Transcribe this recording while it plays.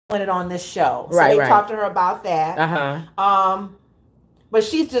it on this show. So Right, they right. talked to her about that. But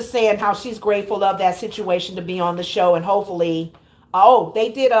she's just saying how she's grateful of that situation to be on the show, and hopefully, oh, they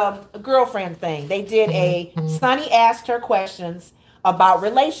did a girlfriend thing. They did a Sunny asked her questions about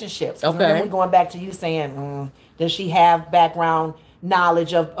relationships. Remember, we Okay. going back to you saying, does she have background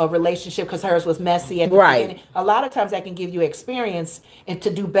knowledge of a relationship because hers was messy at the Right. beginning? A lot of times that can give you experience and to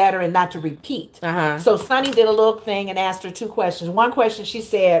do better and not to repeat. Uh-huh. So Sunny did a little thing and asked her two questions. One question, she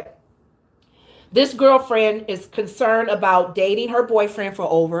said, this girlfriend is concerned about dating her boyfriend for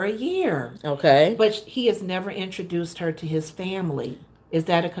over a year, Okay. but he has never introduced her to his family. Is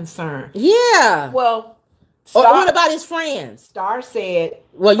that a concern? Yeah. Well, Or Star, what about his friends? Star said,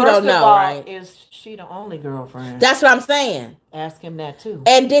 Well, you first don't of know, all, right? is she the only girlfriend? That's what I'm saying. Ask him that too.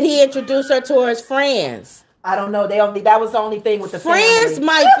 And did he introduce her to his friends? I don't know. That was the only thing with the Friends family.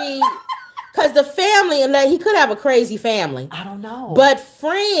 might be, because the family, and he could have a crazy family. I don't know. But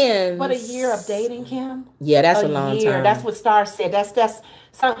friends. But a year of dating him? Yeah, that's a long year. time. That's what Star said. That's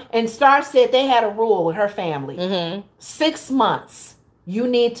so. And Star said they had a rule with her family. Mm-hmm. 6 months. You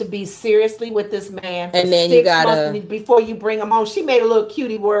need to be seriously with this man for And then 6 you gotta months before you bring him home. She made a little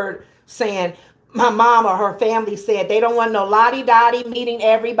cutie word saying, my mom or her family said they don't want no lottie-dottie meeting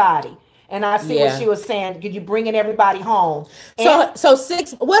everybody. And I see what she was saying. Did you bringing everybody home? And So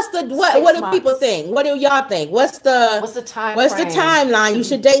six. What's the what do people think? What do y'all think? What's the time? What's the timeline? You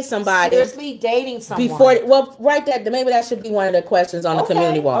should date somebody. Seriously dating someone before. Well, write that. Maybe that should be one of the questions on the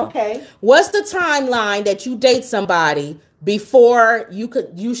community wall. Okay. What's the timeline that you date somebody before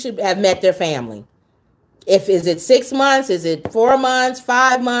you should have met their family? Is it 6 months? Is it 4 months?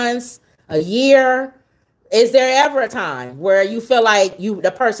 5 months? A year? Is there ever a time where you feel like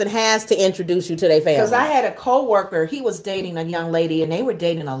the person has to introduce you to their family? Because I had a coworker, he was dating a young lady, and they were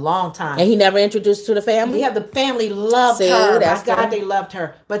dating a long time. And he never introduced to the family? Yeah, the family loved her. My God, they loved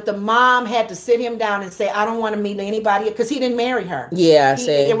her. But the mom had to sit him down and say, I don't want to meet anybody, because he didn't marry her. Yeah,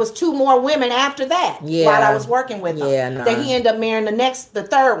 There was 2 more women after that while I was working with him. Yeah, no. Then he ended up marrying the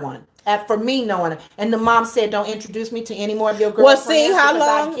third one. For me knowing it. And the mom said, don't introduce me to any more of your girlfriends. Well, see, how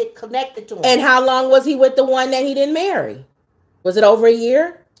long? I get connected to him. And how long was he with the one that he didn't marry? Was it over a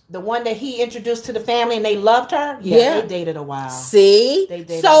year? The one that he introduced to the family and they loved her? Yeah. They dated a while. See?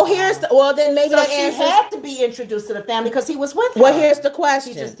 So here's then maybe that she answers. had to be introduced to the family because he was with her. Well, here's the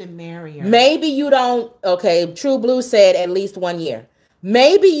question. He just didn't marry her. Maybe you don't, True Blue said at least 1 year.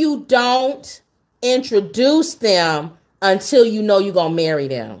 Maybe you don't introduce them until you know you're going to marry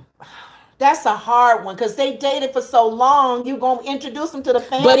them. That's a hard one because they dated for so long. You're going to introduce them to the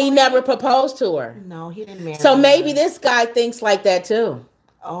family. But he never proposed to her. No, he didn't marry her. So maybe this guy thinks like that too.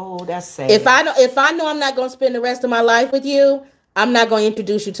 Oh, that's sad. If I know I'm not going to spend the rest of my life with you, I'm not going to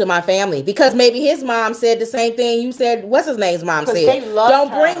introduce you to my family, because maybe his mom said the same thing you said. What's his name's mom said? They Don't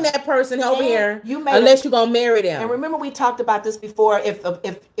her. bring that person over here unless you're going to marry them. And remember, we talked about this before.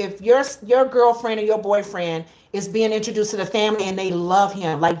 If your girlfriend or your boyfriend is being introduced to the family and they love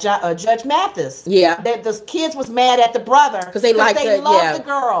him, like Judge Mathis. Yeah. That the kids was mad at the brother because they love the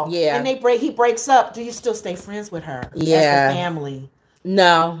girl. Yeah. And he breaks up. Do you still stay friends with her? Yeah. As a family.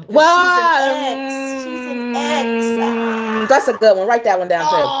 No. Well, she's an ex. That's a good one. Write that one down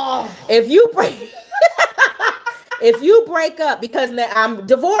too. Oh. If you break up, because I'm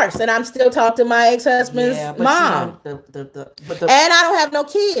divorced and I'm still talking to my ex-husband's mom, and I don't have no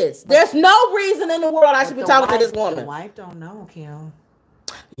kids, there's no reason in the world I should be talking to this woman. The wife don't know, Kim.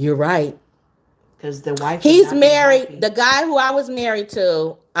 You're right. Because the wife. He's married. The guy who I was married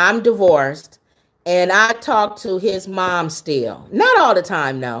to, I'm divorced. And I talk to his mom still. Not all the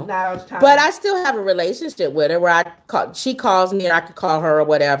time, no. Not all the time. But I still have a relationship with her where she calls me and I could call her or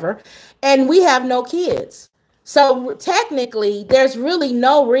whatever. And we have no kids. So technically, there's really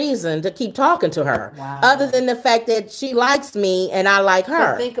no reason to keep talking to her. Wow. Other than the fact that she likes me and I like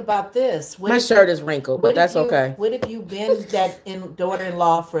her. But think about this. My shirt is wrinkled, but that's okay. What if you've been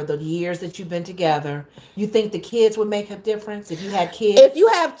daughter-in-law for the years that you've been together? You think the kids would make a difference if you had kids? If you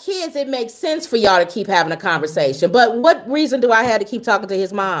have kids, it makes sense for y'all to keep having a conversation. But what reason do I have to keep talking to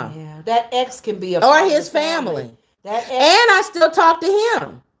his mom? Yeah, that ex can be or his family. That ex, and I still talk to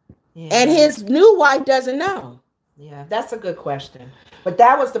him. Yeah. And his new wife doesn't know. Yeah, that's a good question. But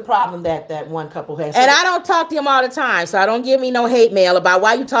that was the problem that one couple had. And I don't talk to him all the time, so don't give me no hate mail about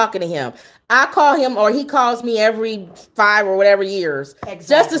why you talking to him. I call him or he calls me every 5 or whatever years,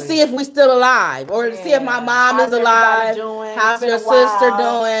 just to see if we still alive or to see if my mom is alive. How's your sister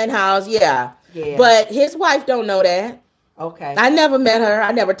doing? Yeah. But his wife don't know that. Okay. I never met her.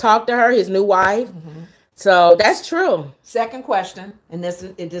 I never talked to her, his new wife. Mm-hmm. So that's true. Second question, and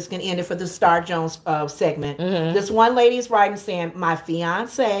this can end it for the Star Jones segment. This one lady is writing saying, my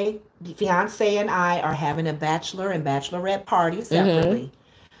fiance and I are having a bachelor and bachelorette party separately.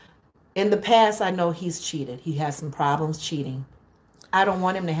 In the past, I know he's cheated. He has some problems cheating. I don't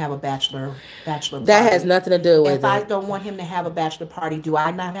want him to have a bachelor party. That has nothing to do with it. If I don't want him to have a bachelor party, do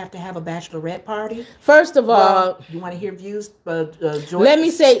I not have to have a bachelorette party? First of all, you want to hear views? Joyce? Let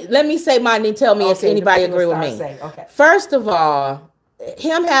me say mine and tell me if anybody agree with me. Okay. First of all,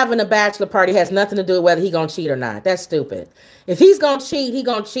 him having a bachelor party has nothing to do with whether he's going to cheat or not. That's stupid. If he's going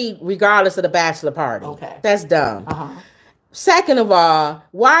to cheat regardless of the bachelor party. Okay. That's dumb. Second of all,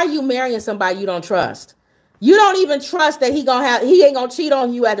 why are you marrying somebody you don't trust? You don't even trust that he ain't gonna cheat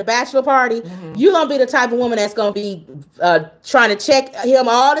on you at the bachelor party. You gonna be the type of woman that's gonna be trying to check him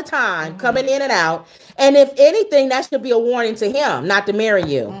all the time, coming in and out. And if anything, that should be a warning to him not to marry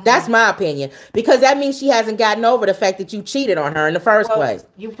you. That's my opinion, because that means she hasn't gotten over the fact that you cheated on her in the first place.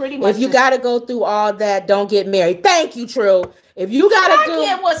 You pretty much. If you got to go through all that, don't get married. Thank you, True. If you gotta do,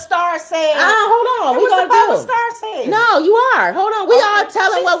 get what Star said. Hold on. We gonna do what Star said. No, you are. Hold on. We all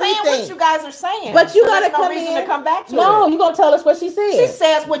telling what we think. What you guys are saying. But you gotta come reason in. To come back to no, it. You gonna tell us what she said. She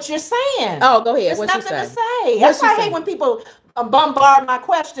says what you're saying. Oh, go ahead. There's What nothing she say? to say. That's why I hate when people bombard my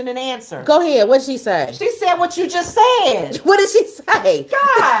question and answer. Go ahead. What she say? She said what you just said. What did she say?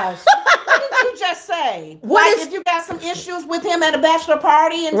 Gosh, what did you just say? If you got some issues with him at a bachelor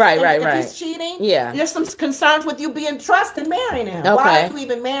party and if he's cheating, there's some concerns with you being trusted marrying him. Okay. Why are you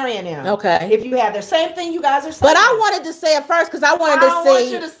even marrying him? Okay. If you have the same thing you guys are saying. But I wanted to say it first because I wanted to see. I want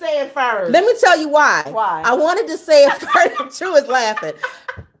you to say it first. Let me tell you why. Why? I wanted to say it first. True is laughing.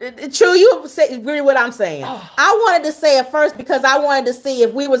 True, you agree with what I'm saying. I wanted to say it first because I wanted to see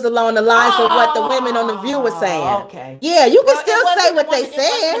if we was along the lines of what the women on The View were saying. Okay. Yeah, you can still say what they said.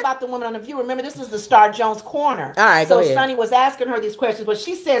 It wasn't about the women on The View. Remember, this is the Star Jones Corner. All right, go ahead. So Sonny was asking her these questions, but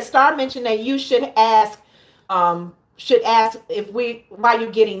she said Star mentioned that you should ask if while you're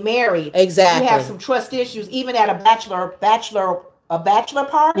getting married. Exactly. You have some trust issues, even at a bachelor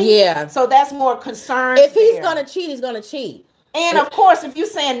party. Yeah. So that's more concern. If he's gonna cheat, he's gonna cheat. And of course, if you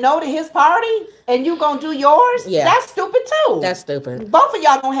saying no to his party and you gonna do yours, that's stupid too. That's stupid. Both of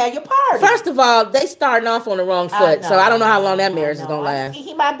y'all gonna have your party. First of all, they starting off on the wrong foot, so I don't know how long that marriage is gonna last.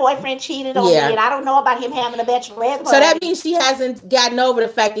 My boyfriend cheated on me, and I don't know about him having a bachelorette party. So that means she hasn't gotten over the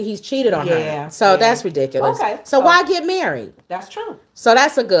fact that he's cheated on her. So that's ridiculous. Okay. So why get married? That's true. So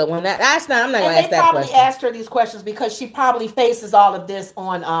that's a good one. I'm not gonna ask that question. They probably asked her these questions because she probably faces all of this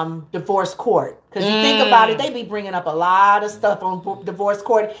on divorce court. Because you think about it, they be bringing up a lot of stuff on divorce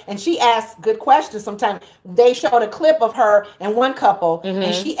court, and she asks good questions. Sometimes they showed a clip of her and one couple,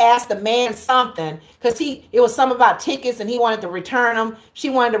 and she asked the man something because it was something about tickets, and he wanted to return them. She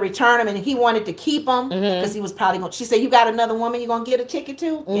wanted to return them, and he wanted to keep them because he was probably going. She said, "You got another woman you're gonna get a ticket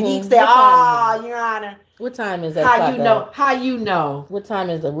to?" And he said, "Oh, Your Honor." What time is that? How you know? What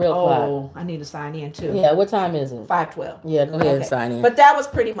time is the real clock? Oh, I need to sign in too. Yeah, what time is it? 5:12. Yeah, go ahead and sign in. But that was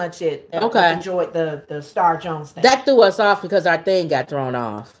pretty much it. Okay. I enjoyed the Star Jones thing. That threw us off because our thing got thrown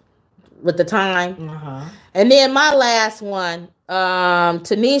off with the time. And then my last one,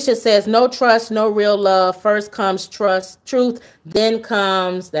 Tanisha says, no trust, no real love. First comes truth, then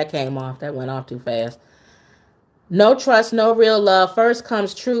comes, that came off. That went off too fast. No trust, no real love. First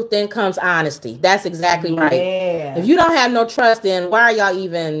comes truth, then comes honesty. That's exactly right. Yeah. If you don't have no trust, then why are y'all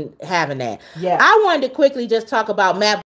even having that? Yeah. I wanted to quickly just talk about Matt